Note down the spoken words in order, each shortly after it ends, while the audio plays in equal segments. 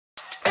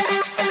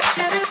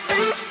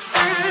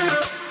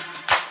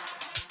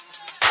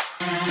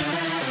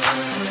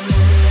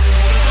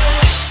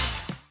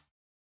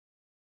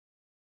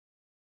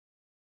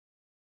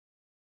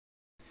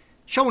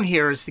Shown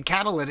here is the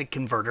catalytic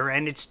converter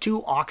and its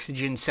two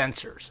oxygen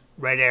sensors.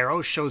 Red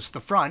arrow shows the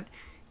front,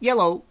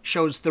 yellow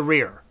shows the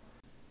rear.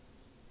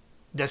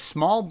 The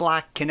small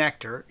black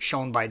connector,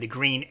 shown by the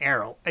green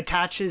arrow,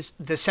 attaches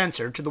the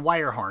sensor to the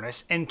wire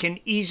harness and can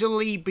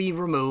easily be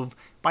removed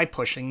by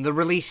pushing the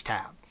release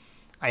tab.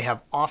 I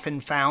have often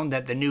found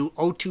that the new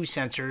O2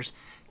 sensors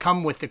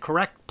come with the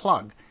correct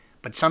plug,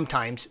 but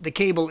sometimes the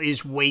cable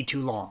is way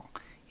too long.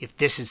 If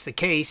this is the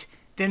case,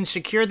 then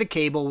secure the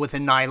cable with a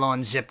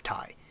nylon zip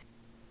tie.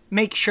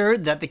 Make sure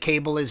that the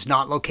cable is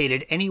not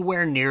located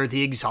anywhere near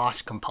the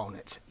exhaust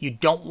components. You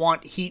don't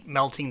want heat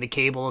melting the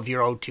cable of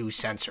your O2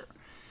 sensor.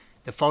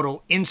 The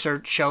photo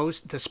insert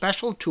shows the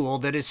special tool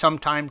that is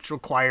sometimes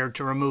required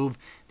to remove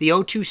the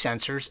O2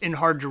 sensors in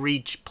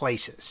hard-to-reach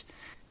places.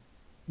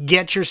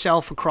 Get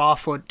yourself a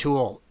clawfoot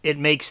tool. It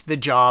makes the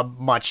job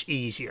much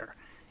easier.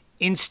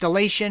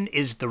 Installation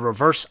is the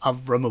reverse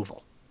of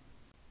removal.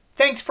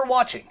 Thanks for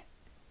watching.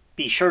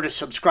 Be sure to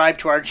subscribe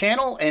to our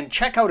channel and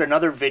check out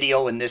another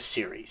video in this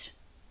series.